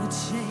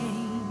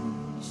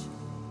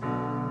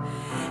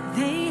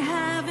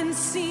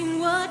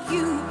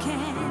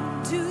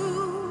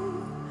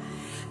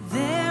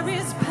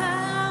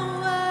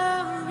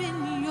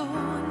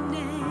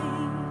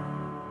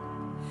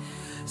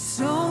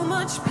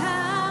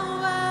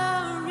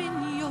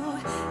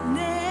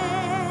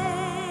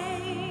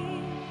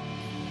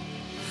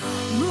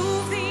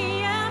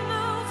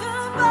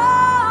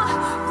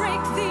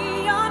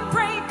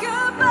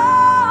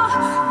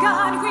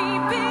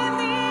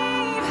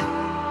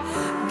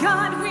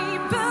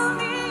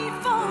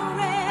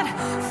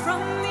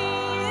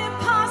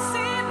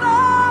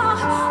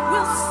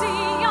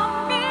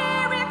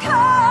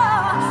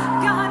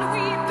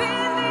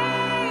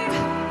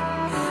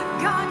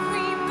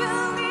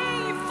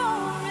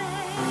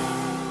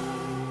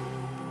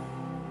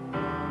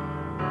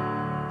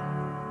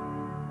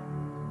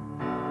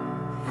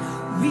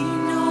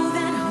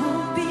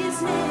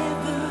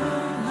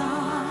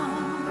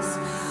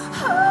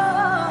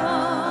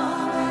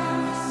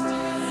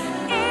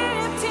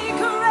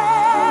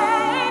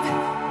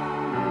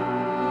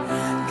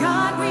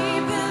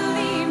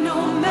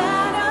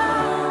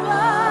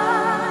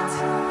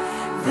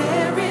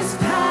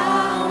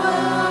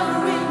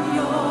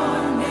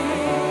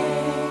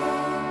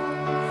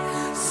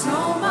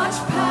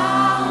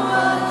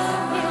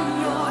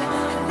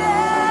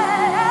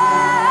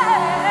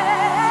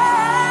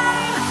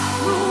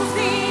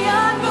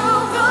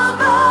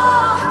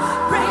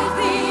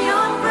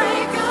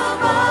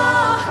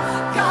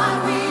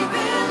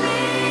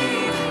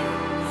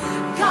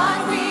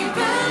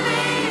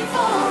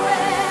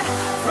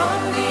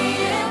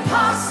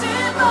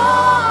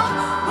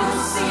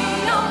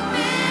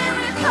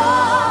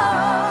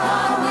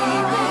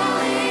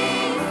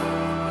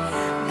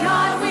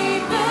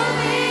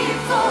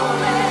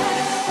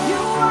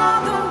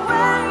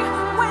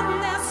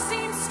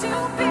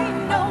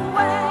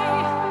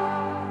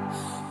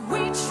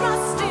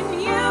trust in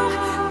you.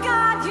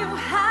 God, you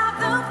have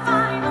the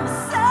final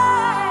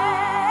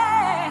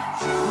say.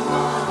 You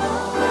are the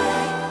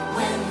way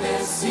when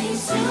there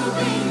seems to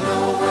be no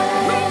way.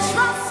 We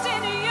trust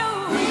in you.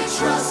 We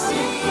trust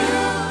in you.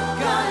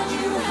 God,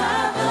 you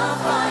have the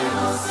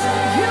final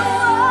say. You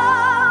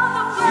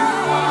are the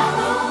way.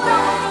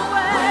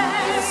 When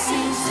there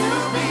seems to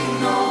be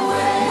no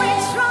way. We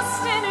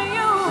trust in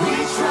you. We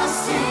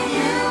trust in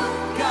you.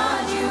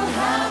 God, you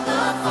have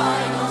the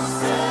final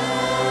say.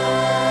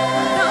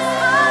 The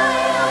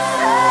final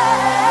say.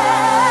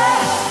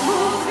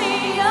 Move the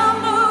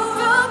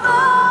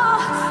unmovable.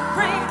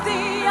 Break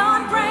the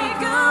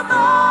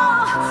unbreakable.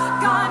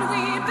 God,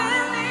 we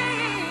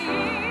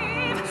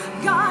believe.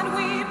 God,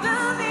 we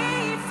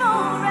believe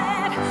for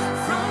it.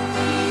 From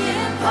the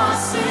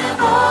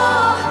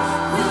impossible,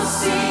 we'll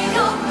see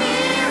a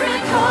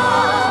miracle.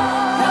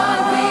 God,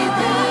 we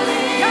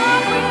believe.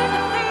 God, we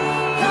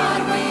believe.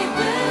 God, we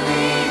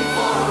believe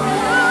for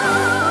it.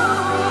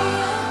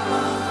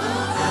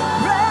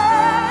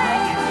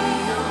 Break.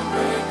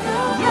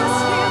 Yes,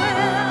 we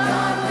will.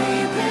 God, we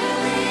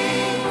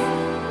believe.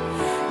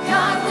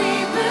 God, we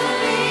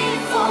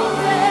believe for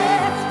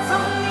it.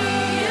 From the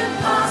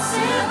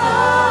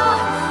impossible,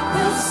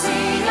 we'll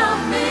see a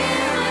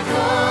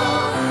miracle.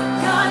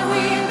 God,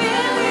 we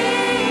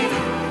believe.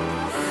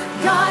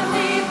 God,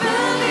 we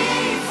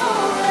believe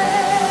for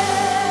it.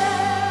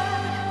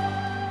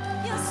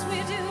 Yes, we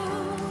do.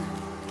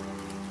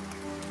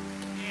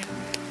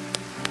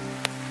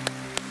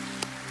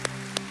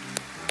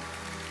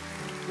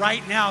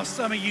 Right now,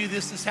 some of you,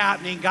 this is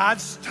happening.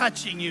 God's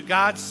touching you.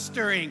 God's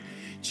stirring.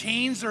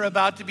 Chains are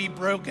about to be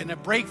broken. A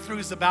breakthrough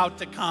is about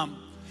to come.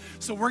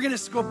 So we're going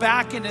to go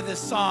back into this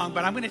song,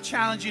 but I'm going to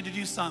challenge you to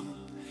do something.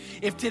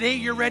 If today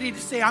you're ready to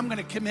say, I'm going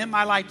to commit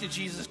my life to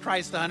Jesus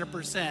Christ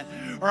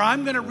 100%, or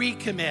I'm going to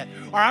recommit,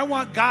 or I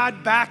want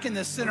God back in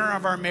the center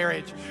of our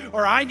marriage,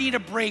 or I need a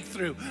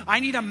breakthrough, I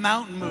need a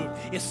mountain move,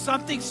 if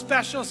something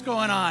special is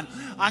going on,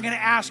 I'm going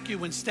to ask you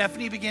when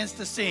Stephanie begins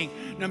to sing,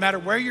 no matter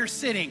where you're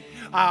sitting,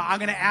 I'm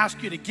going to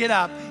ask you to get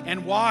up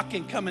and walk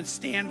and come and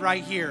stand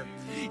right here.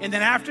 And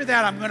then after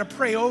that, I'm going to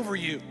pray over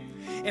you.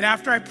 And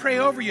after I pray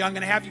over you, I'm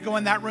going to have you go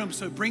in that room.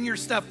 So bring your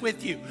stuff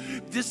with you.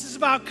 This is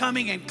about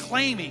coming and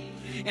claiming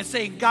and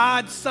saying,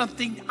 God,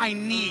 something I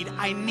need.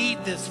 I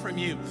need this from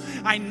you.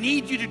 I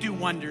need you to do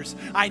wonders.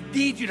 I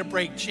need you to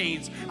break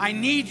chains. I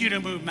need you to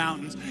move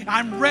mountains.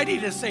 I'm ready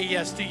to say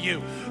yes to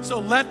you. So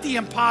let the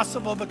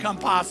impossible become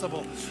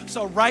possible.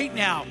 So right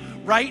now,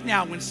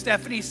 when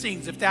Stephanie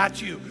sings, if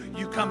that's you,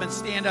 you come and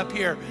stand up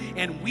here.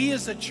 And we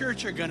as a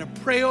church are going to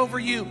pray over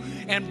you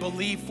and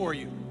believe for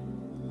you.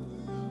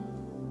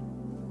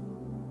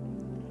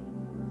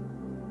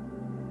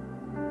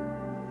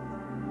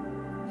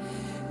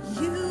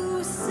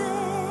 You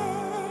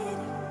said,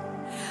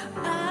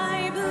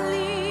 I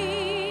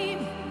believe.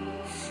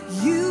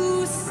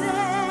 You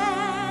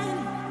said,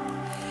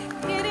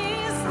 it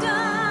is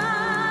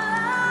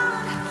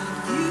done.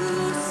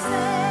 You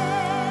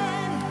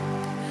said,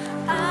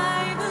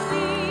 I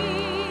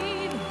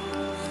believe.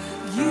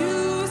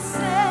 You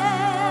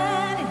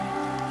said,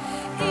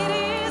 it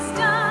is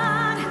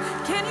done.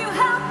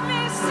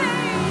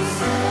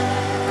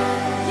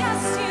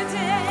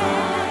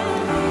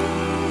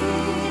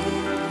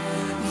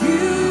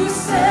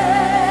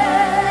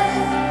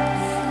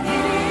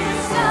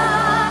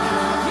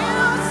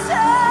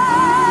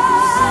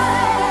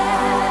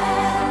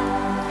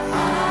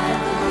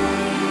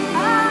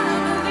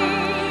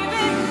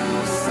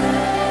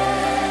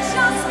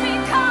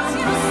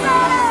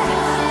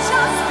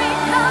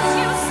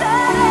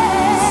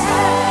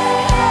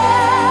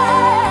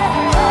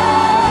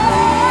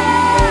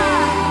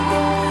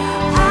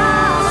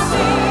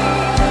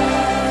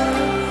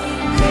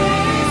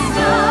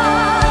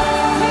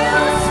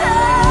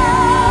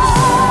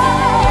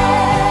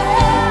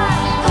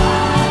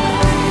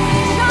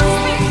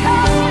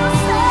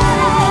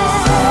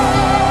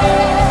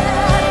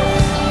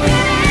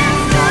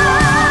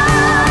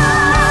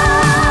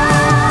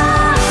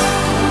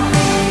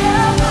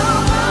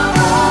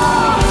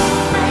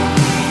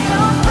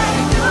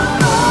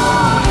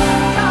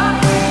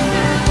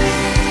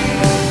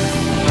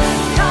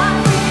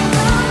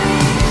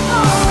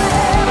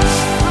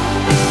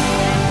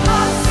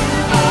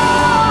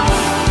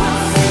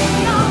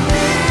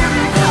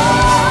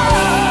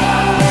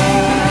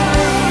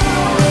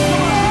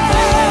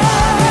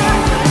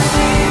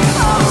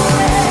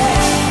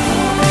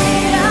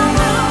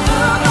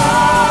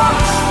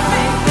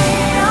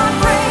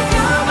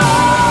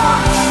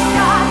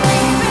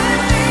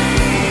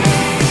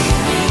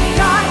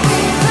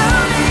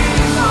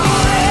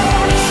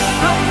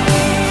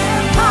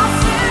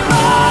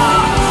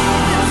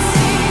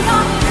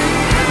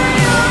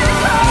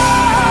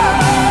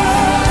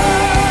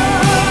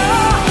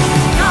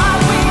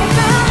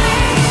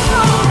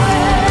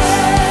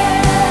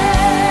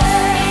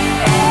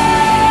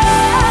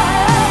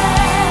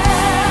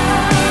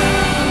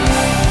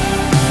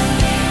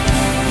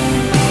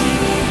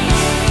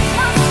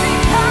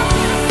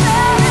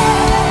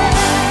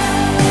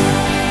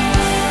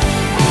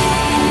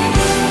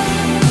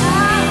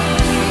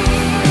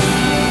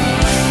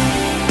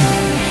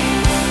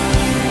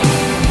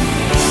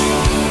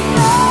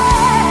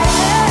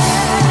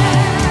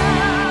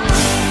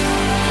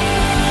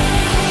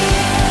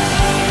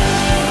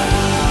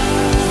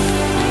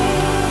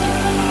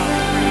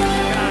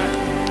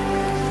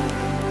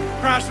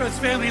 Crossroads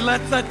family,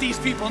 let's let these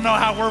people know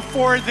how we're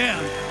for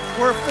them.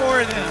 We're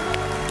for them.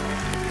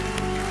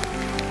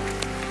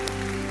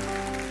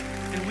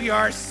 And we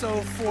are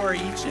so for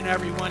each and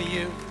every one of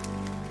you.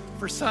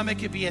 For some, it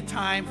could be a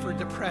time for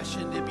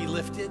depression to be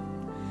lifted,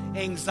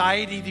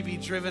 anxiety to be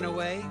driven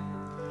away,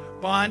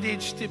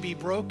 bondage to be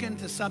broken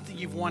to something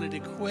you've wanted to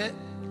quit.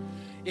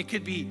 It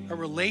could be a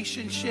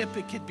relationship.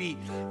 It could be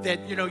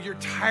that, you're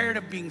tired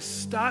of being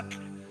stuck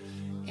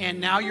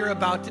and now you're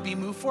about to be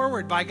moved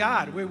forward by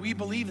God. We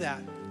believe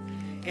that.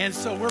 And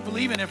so we're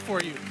believing it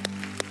for you.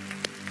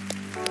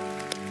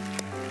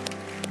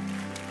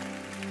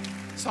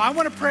 So I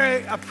want to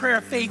pray a prayer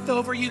of faith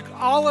over you.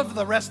 All of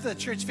the rest of the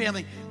church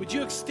family, would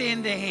you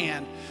extend a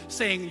hand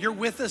saying you're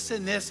with us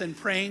in this and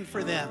praying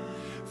for them?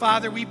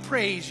 Father, we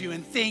praise you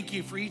and thank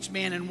you for each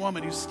man and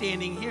woman who's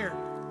standing here.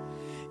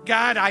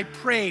 God, I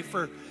pray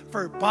for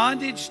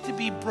bondage to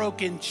be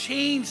broken,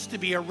 chains to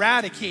be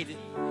eradicated.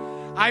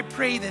 I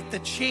pray that the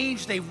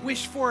change they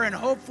wish for and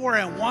hope for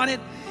and wanted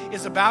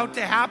is about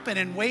to happen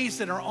in ways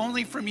that are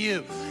only from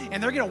you.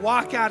 And they're going to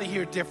walk out of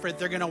here different.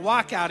 They're going to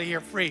walk out of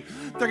here free.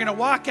 They're going to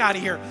walk out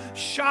of here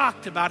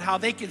shocked about how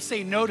they can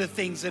say no to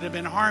things that have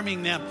been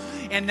harming them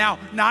and now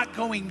not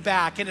going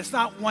back. And it's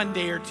not 1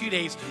 day or 2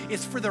 days.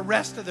 It's for the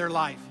rest of their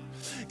life.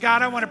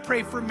 God, I want to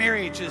pray for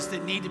marriages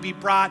that need to be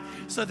brought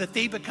so that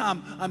they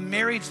become a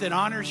marriage that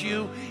honors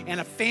you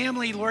and a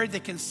family, Lord,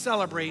 that can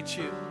celebrate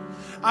you.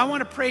 I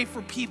want to pray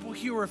for people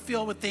who are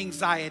filled with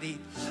anxiety.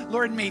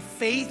 Lord, may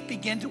faith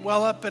begin to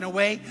well up in a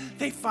way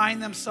they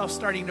find themselves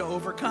starting to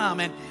overcome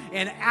and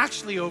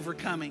actually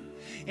overcoming.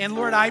 And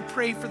Lord, I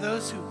pray for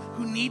those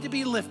who need to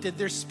be lifted.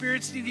 Their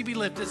spirits need to be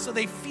lifted so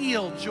they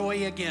feel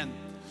joy again,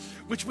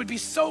 which would be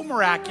so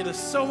miraculous,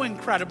 so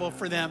incredible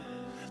for them.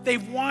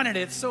 They've wanted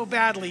it so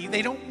badly.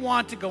 They don't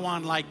want to go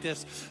on like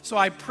this. So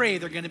I pray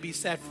they're going to be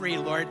set free,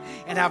 Lord,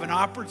 and have an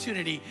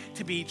opportunity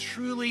to be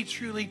truly,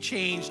 truly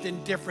changed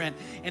and different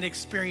and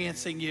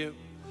experiencing you.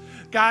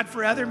 God,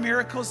 for other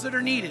miracles that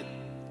are needed,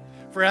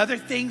 for other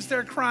things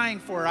they're crying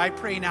for, I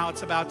pray now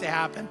it's about to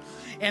happen.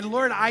 And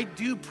Lord, I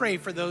do pray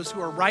for those who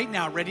are right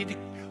now ready to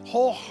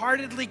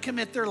wholeheartedly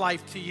commit their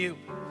life to you.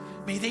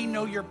 May they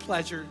know your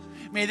pleasure.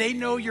 May they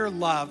know your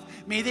love.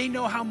 May they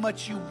know how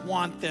much you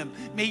want them.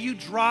 May you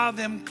draw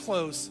them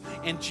close.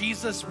 And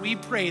Jesus, we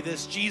pray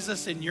this,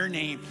 Jesus, in your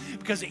name,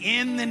 because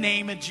in the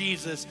name of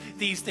Jesus,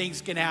 these things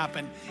can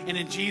happen. And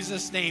in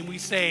Jesus' name, we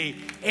say,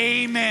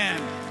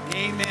 amen.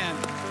 Amen.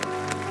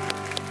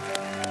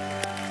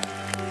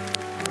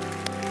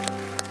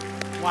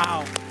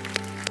 Wow.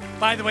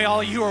 By the way,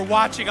 all of you who are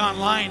watching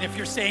online, if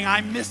you're saying,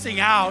 I'm missing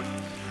out,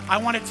 I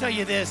want to tell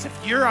you this.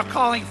 If you're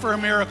calling for a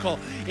miracle,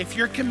 if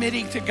you're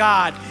committing to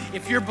God,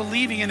 if you're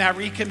believing in that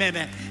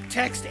recommitment,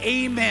 text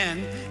amen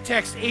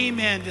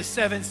to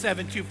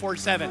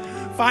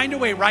 77247. Find a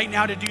way right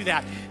now to do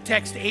that.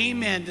 Text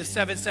amen to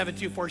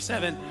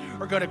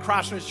 77247 or go to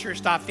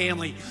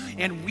crossroadschurch.family.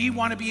 And we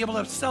want to be able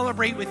to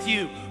celebrate with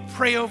you,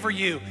 pray over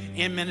you,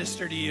 and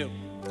minister to you.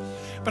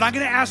 But I'm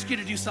going to ask you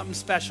to do something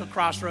special,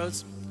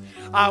 Crossroads.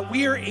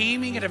 We are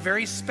aiming at a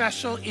very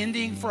special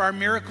ending for our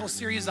miracle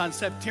series on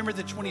September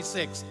the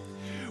 26th.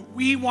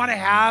 We want to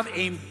have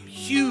a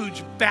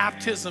huge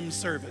baptism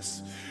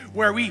service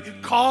where we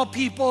call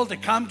people to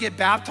come get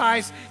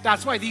baptized.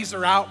 That's why these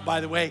are out,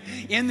 by the way,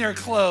 in their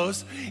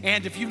clothes.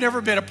 And if you've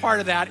never been a part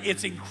of that,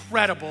 it's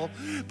incredible.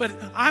 But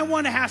I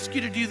want to ask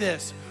you to do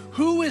this.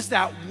 Who is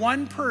that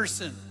one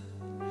person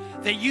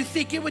that you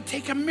think it would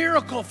take a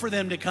miracle for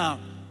them to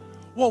come?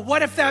 Well,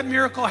 what if that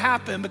miracle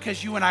happened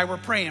because you and I were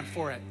praying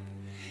for it?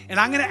 And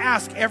I'm going to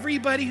ask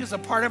everybody who's a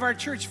part of our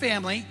church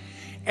family,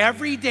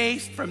 every day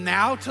from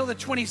now till the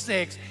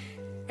 26th,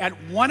 at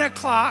 1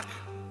 o'clock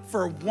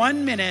for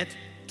 1 minute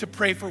to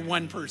pray for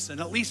one person,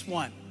 at least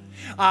one.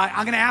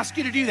 I'm going to ask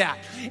you to do that.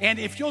 And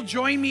if you'll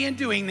join me in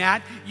doing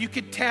that, you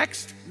could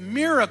text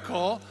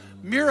miracle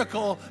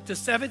to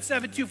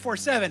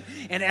 77247.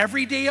 And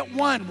every day at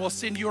 1, we'll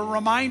send you a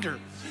reminder.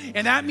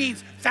 And that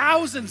means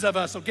thousands of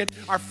us will get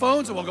our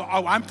phones and we'll go,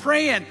 oh, I'm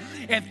praying.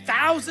 And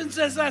thousands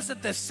of us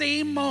at the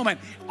same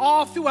moment,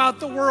 all throughout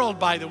the world,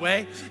 by the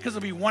way, because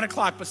it'll be 1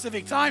 o'clock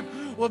Pacific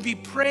time, we'll be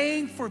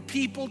praying for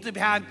people to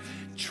have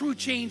true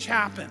change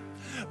happen.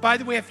 By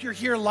the way, if you're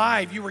here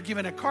live, you were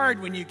given a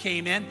card when you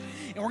came in,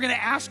 and we're going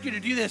to ask you to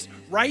do this.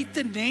 Write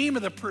the name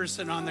of the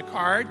person on the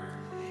card,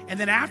 and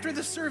then after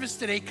the service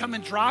today, come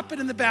and drop it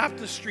in the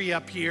baptistry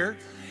up here.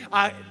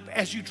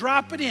 As you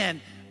drop it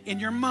in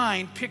your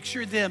mind,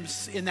 picture them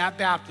in that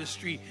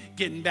baptistry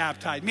getting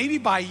baptized. Maybe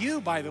by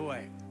you, by the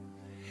way.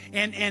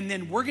 And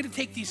then we're going to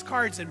take these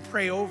cards and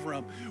pray over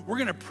them. We're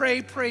going to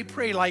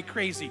pray like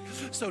crazy.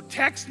 So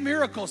text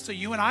miracle so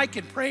you and I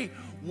can pray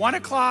 1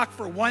 o'clock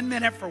for 1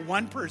 minute for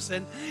one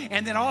person.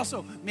 And then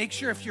also make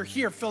sure if you're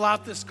here, fill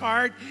out this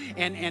card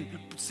and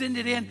send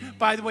it in.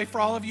 By the way, for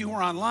all of you who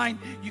are online,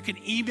 you can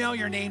email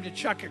your name to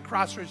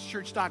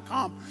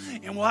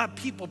chuck@crossroadschurch.com. And we'll have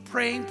people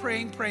praying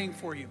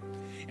for you.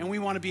 And we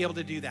want to be able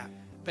to do that.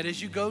 But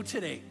as you go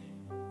today,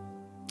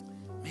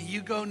 may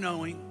you go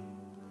knowing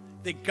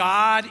that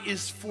God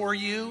is for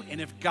you,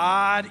 and if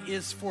God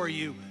is for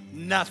you,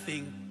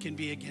 nothing can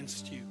be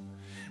against you.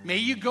 May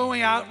you go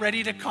out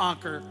ready to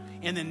conquer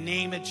in the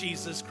name of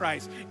Jesus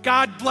Christ.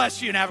 God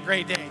bless you and have a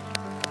great day.